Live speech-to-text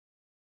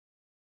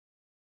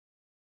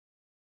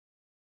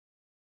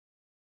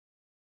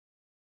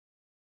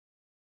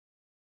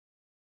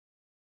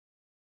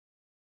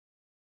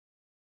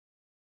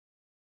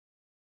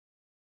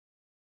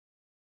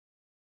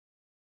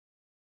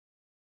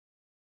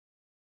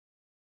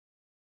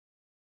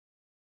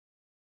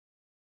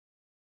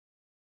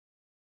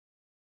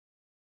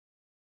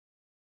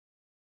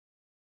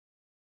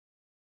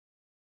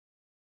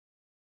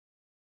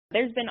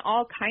There's been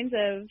all kinds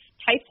of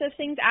types of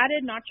things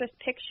added, not just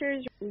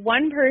pictures.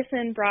 One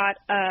person brought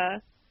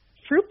a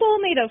fruit bowl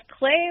made of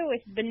clay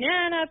with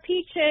banana,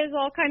 peaches,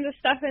 all kinds of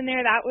stuff in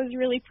there. That was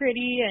really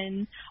pretty.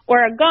 And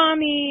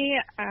origami,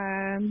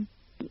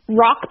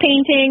 rock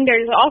painting.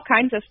 There's all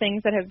kinds of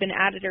things that have been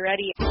added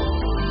already.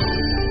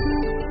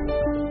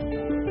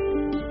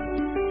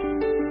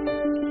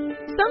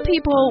 Some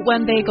people,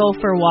 when they go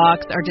for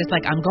walks, are just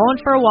like, I'm going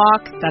for a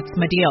walk, that's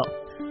my deal.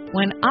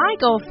 When I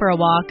go for a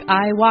walk,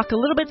 I walk a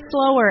little bit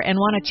slower and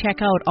want to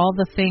check out all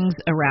the things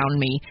around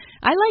me.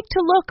 I like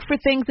to look for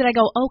things that I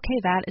go, okay,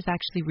 that is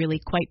actually really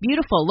quite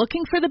beautiful,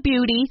 looking for the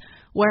beauty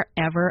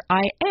wherever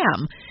I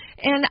am.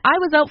 And I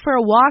was out for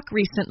a walk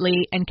recently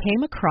and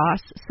came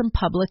across some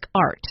public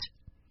art.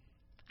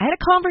 I had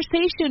a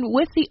conversation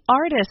with the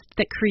artist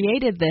that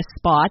created this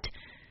spot.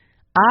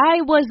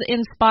 I was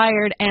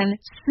inspired and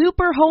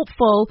super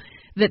hopeful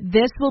that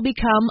this will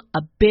become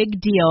a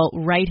big deal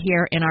right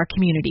here in our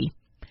community.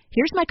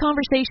 Here's my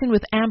conversation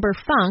with Amber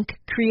Funk,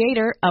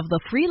 creator of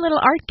the Free Little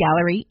Art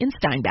Gallery in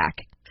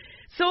Steinbach.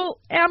 So,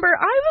 Amber,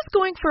 I was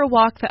going for a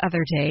walk the other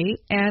day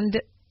and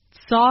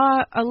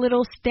saw a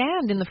little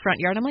stand in the front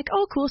yard. I'm like,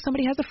 oh, cool,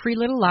 somebody has a free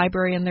little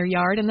library in their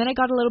yard. And then I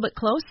got a little bit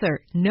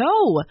closer.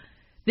 No,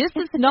 this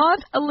is not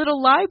a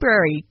little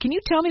library. Can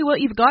you tell me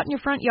what you've got in your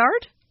front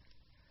yard?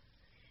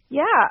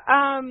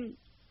 Yeah,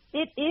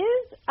 it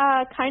is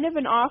kind of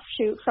an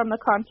offshoot from the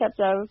concept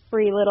of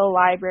free little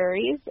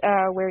libraries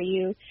where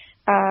you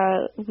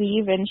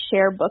leave and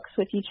share books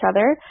with each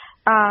other.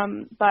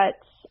 But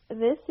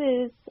this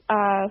is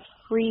a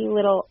free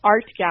little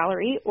art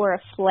gallery, or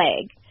a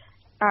flag.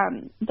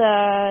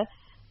 The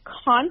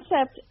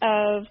concept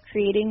of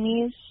creating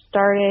these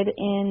started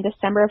in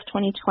December of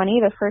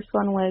 2020. The first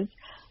one was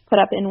put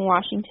up in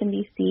Washington,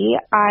 D.C.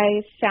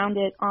 I found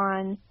it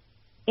on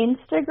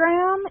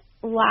Instagram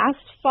last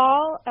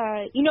fall.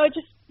 It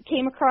just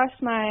came across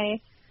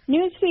my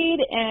newsfeed,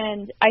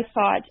 and I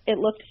thought it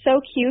looked so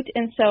cute,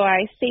 and so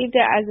I saved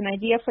it as an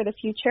idea for the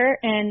future,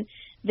 and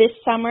this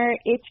summer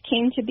it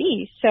came to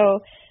be.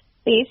 So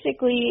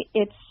basically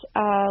it's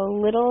a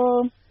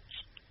little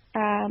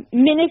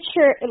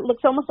miniature, it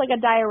looks almost like a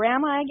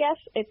diorama, I guess.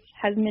 It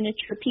has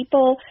miniature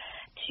people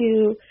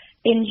to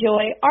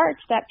enjoy art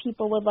that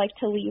people would like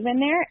to leave in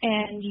there,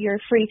 and you're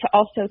free to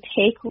also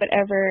take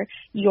whatever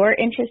you're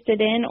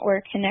interested in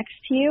or connects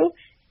to you.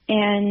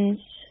 And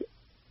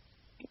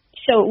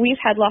so we've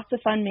had lots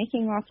of fun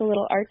making lots of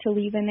little art to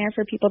leave in there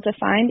for people to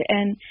find,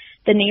 and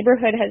the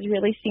neighborhood has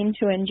really seemed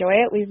to enjoy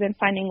it. We've been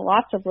finding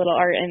lots of little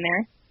art in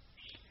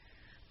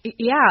there.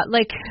 Yeah,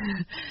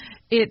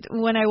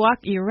 when I walk,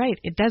 you're right,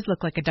 it does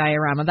look like a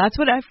diorama. That's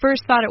what I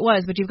first thought it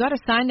was, but you've got a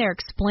sign there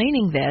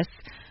explaining this,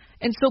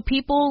 and so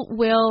people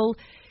will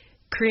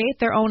create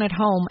their own at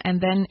home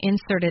and then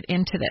insert it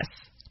into this.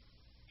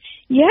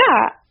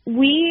 Yeah,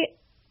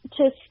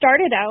 to start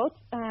it out,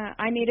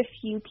 I made a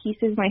few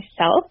pieces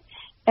myself.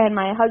 And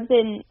my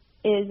husband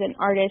is an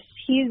artist.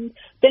 He's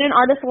been an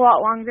artist a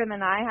lot longer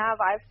than I have.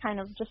 I've kind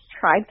of just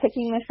tried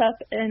picking this up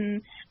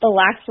in the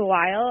last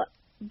while,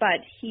 but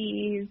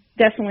he's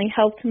definitely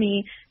helped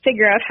me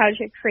figure out how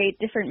to create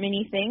different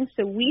mini things.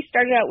 So we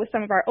started out with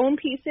some of our own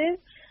pieces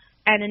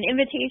and an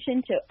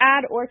invitation to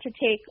add or to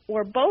take,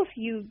 or both.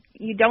 You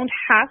don't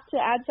have to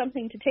add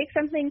something to take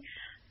something,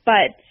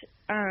 but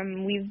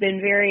we've been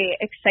very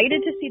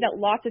excited to see that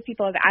lots of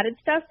people have added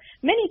stuff.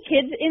 Many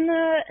kids in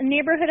the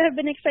neighborhood have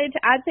been excited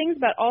to add things,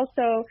 but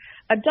also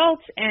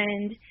adults,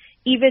 and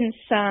even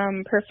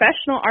some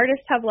professional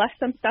artists have left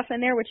some stuff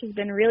in there, which has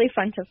been really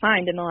fun to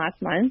find in the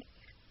last month.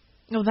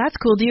 Oh, that's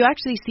cool. Do you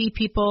actually see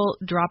people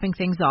dropping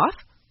things off?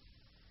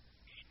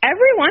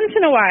 Every once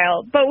in a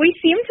while, but we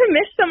seem to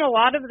miss them a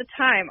lot of the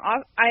time.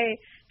 I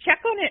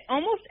check on it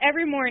almost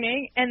every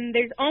morning, and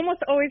there's almost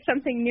always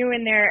something new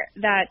in there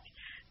that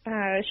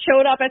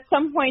showed up at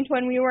some point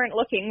when we weren't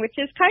looking, which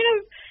is kind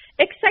of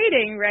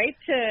exciting, right?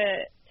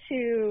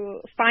 To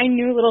find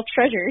new little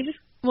treasures.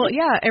 Well,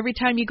 yeah. Every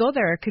time you go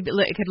there, it could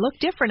look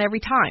different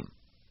every time.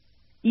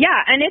 Yeah,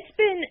 and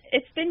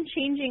it's been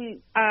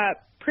changing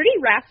pretty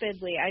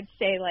rapidly. I'd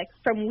say, like,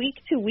 from week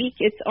to week,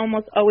 it's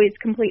almost always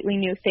completely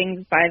new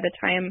things by the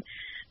time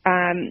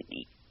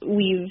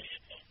we've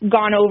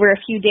gone over a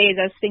few days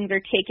as things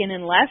are taken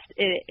and left.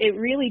 It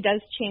really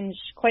does change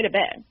quite a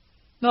bit.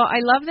 Well, I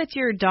love that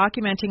you're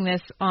documenting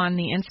this on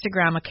the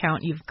Instagram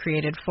account you've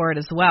created for it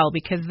as well,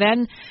 because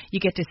then you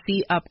get to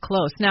see up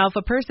close. Now, if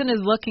a person is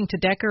looking to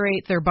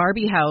decorate their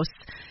Barbie house,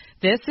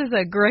 this is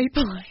a great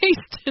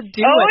place to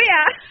do it. Oh,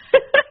 yeah.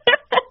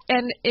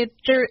 And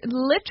they're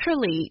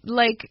literally,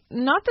 like,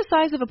 not the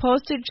size of a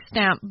postage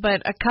stamp,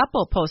 but a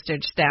couple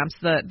postage stamps,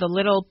 the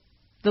little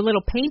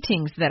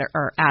paintings that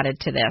are added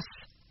to this.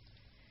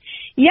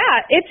 Yeah,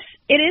 it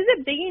is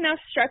a big enough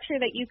structure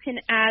that you can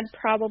add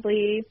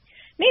probably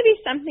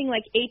maybe something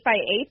like 8 by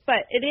 8,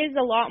 but it is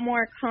a lot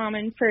more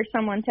common for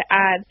someone to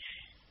add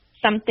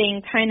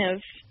something kind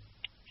of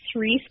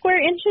 3 square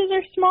inches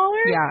or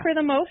smaller for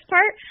the most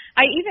part.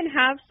 I even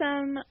have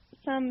some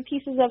some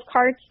pieces of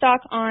cardstock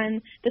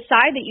on the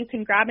side that you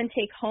can grab and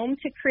take home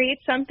to create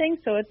something.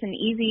 So it's an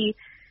easy,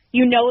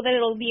 you know that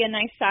it'll be a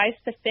nice size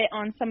to fit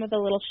on some of the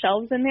little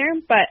shelves in there.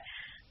 But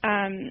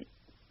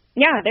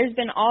yeah, there's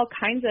been all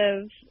kinds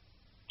of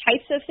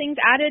types of things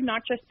added,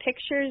 not just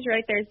pictures,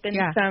 right? There's been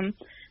some,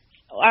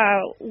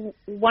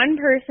 one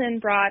person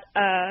brought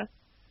a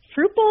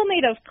fruit bowl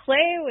made of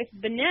clay with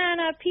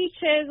banana,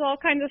 peaches, all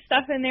kinds of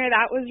stuff in there.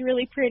 That was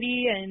really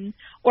pretty. And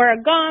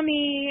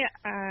origami,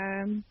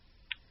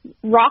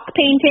 rock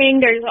painting.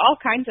 There's all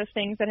kinds of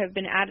things that have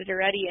been added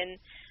already, and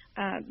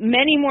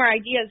many more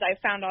ideas I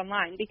found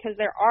online, because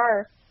there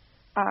are,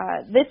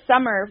 this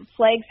summer,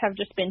 flags have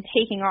just been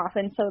taking off,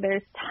 and so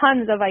there's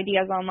tons of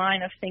ideas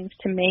online of things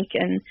to make.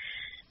 And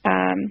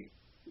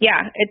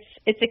yeah,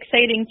 it's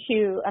exciting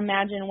to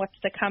imagine what's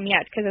to come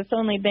yet, because it's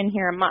only been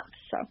here a month.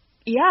 So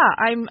yeah,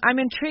 I'm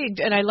intrigued,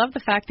 and I love the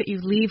fact that you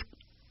leave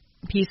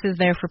pieces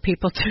there for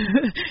people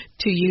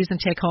to use and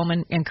take home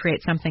and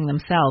create something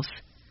themselves.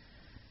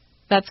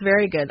 That's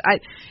very good.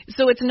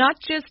 So it's not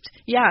just,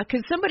 yeah,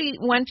 because somebody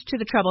went to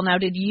the trouble. Now,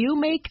 did you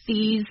make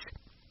these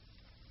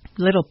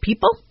little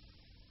people?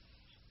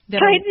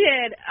 I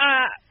did.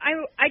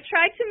 I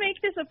tried to make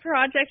this a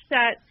project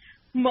that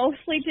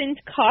mostly didn't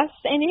cost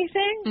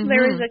anything. Mm-hmm.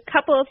 There was a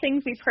couple of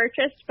things we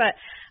purchased, but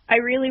I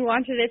really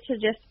wanted it to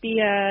just be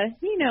a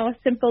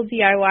simple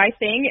DIY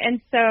thing.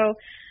 And so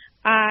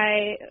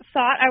I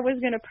thought I was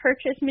going to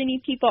purchase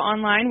mini people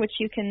online, which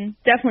you can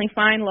definitely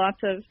find lots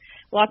of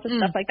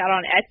stuff like that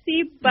on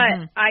Etsy.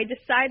 But I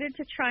decided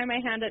to try my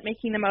hand at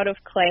making them out of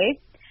clay.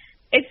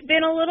 It's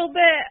been a little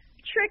bit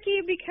tricky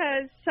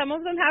because some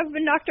of them have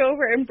been knocked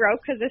over and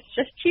broke because it's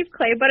just cheap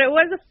clay. But it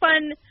was a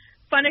fun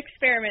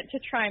experiment to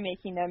try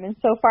making them, and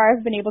so far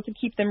I've been able to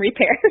keep them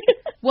repaired.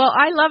 Well,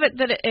 I love it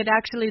that it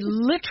actually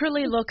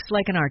literally looks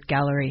like an art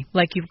gallery.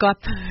 Like you've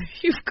got the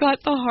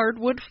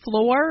hardwood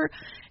floor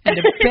and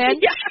a bench.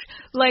 Yeah.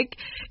 Like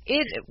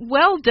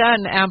well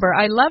done, Amber.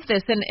 I love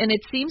this, and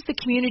it seems the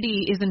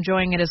community is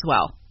enjoying it as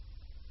well.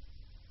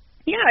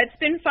 Yeah, it's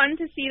been fun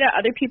to see that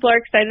other people are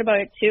excited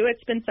about it too.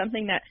 It's been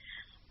something that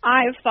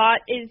I've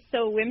thought is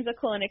so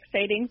whimsical and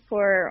exciting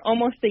for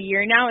almost a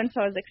year now, and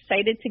so I was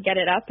excited to get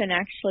it up and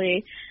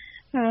actually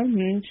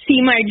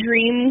see my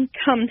dream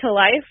come to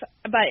life.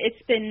 But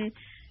it's been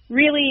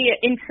really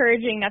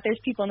encouraging that there's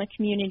people in the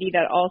community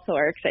that also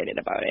are excited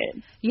about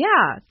it.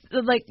 Yeah,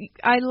 like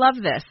I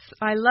love this.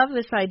 I love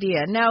this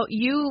idea. Now,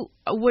 you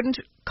wouldn't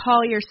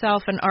call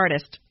yourself an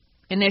artist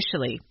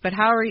initially, but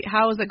how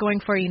is it going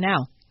for you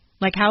now?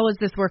 Like, how is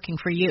this working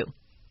for you?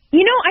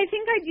 I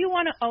think I do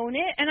want to own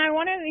it, and I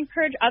want to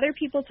encourage other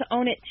people to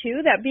own it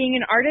too, that being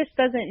an artist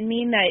doesn't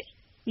mean that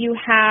you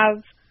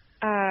have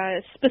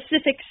a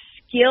specific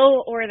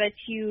skill or that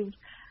you've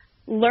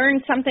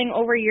learned something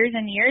over years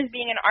and years.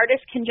 Being an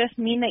artist can just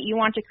mean that you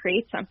want to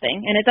create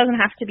something, and it doesn't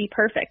have to be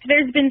perfect.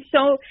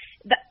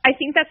 I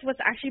think that's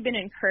what's actually been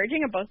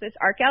encouraging about this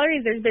art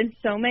gallery. There's been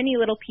so many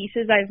little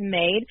pieces I've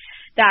made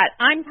that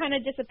I'm kind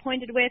of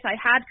disappointed with. I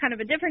had kind of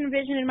a different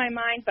vision in my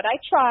mind, but I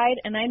tried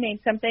and I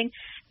made something,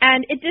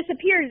 and it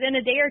disappears in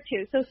a day or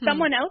two. So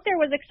someone out there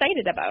was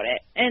excited about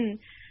it, and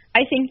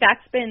I think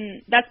that's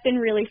been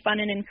really fun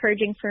and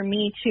encouraging for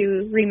me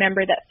to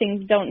remember that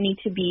things don't need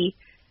to be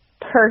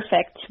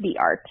perfect to be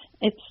art.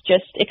 It's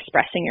just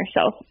expressing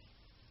yourself.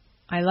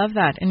 I love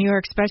that. And you're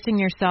expressing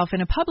yourself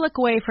in a public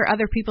way for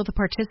other people to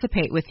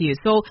participate with you.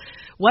 So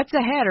what's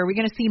ahead? Are we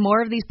going to see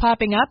more of these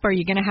popping up? Are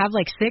you going to have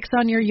like 6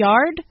 on your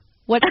yard?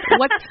 What's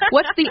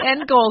the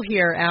end goal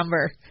here,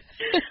 Amber?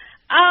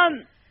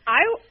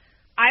 I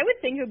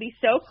would think it would be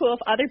so cool if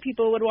other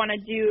people would want to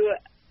do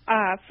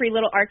free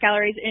little art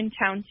galleries in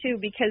town too,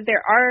 because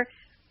there are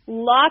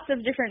lots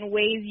of different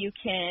ways you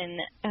can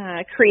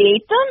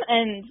create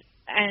them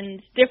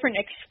and different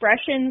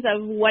expressions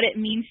of what it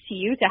means to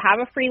you to have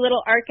a free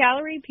little art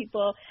gallery.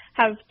 People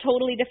have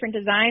totally different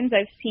designs.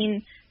 I've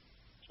seen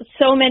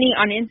so many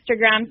on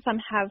Instagram. Some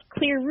have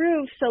clear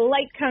roofs, so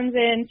light comes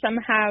in. Some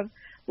have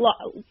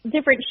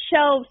different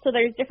shelves, so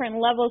there's different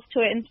levels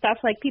to it and stuff.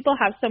 Like, people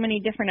have so many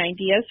different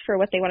ideas for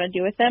what they want to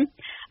do with them.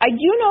 I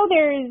do know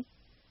there's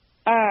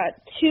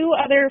 2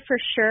 other for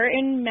sure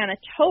in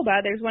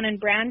Manitoba. There's one in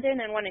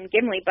Brandon and one in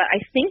Gimli, but I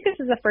think this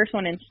is the first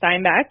one in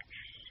Steinbach.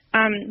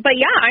 But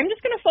yeah, I'm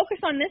just going to focus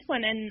on this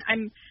one,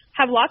 and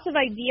have lots of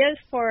ideas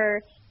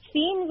for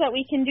themes that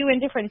we can do in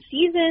different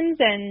seasons,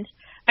 and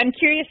I'm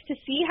curious to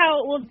see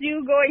how it will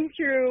do going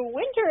through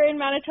winter in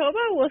Manitoba.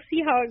 We'll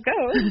see how it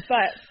goes,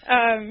 but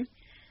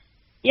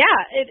yeah,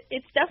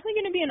 it's definitely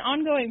going to be an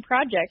ongoing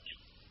project.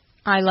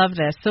 I love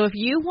this. So if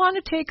you want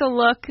to take a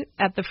look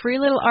at the Free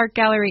Little Art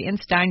Gallery in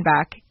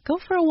Steinbach, go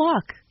for a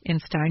walk in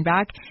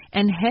Steinbach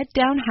and head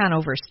down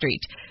Hanover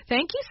Street.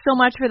 Thank you so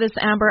much for this,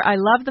 Amber. I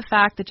love the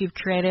fact that you've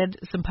created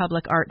some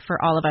public art for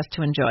all of us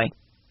to enjoy.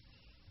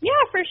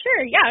 Yeah, for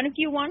sure. Yeah, and if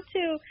you want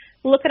to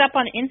look it up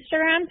on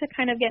Instagram to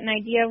kind of get an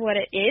idea of what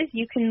it is,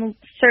 you can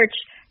search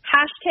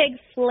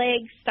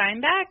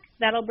 #FlagSteinbach.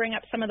 That'll bring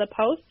up some of the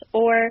posts,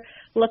 or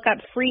look up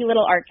Free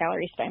Little Art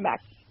Gallery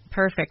Steinbach.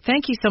 Perfect.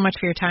 Thank you so much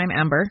for your time,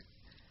 Amber.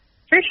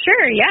 For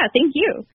sure. Yeah. Thank you.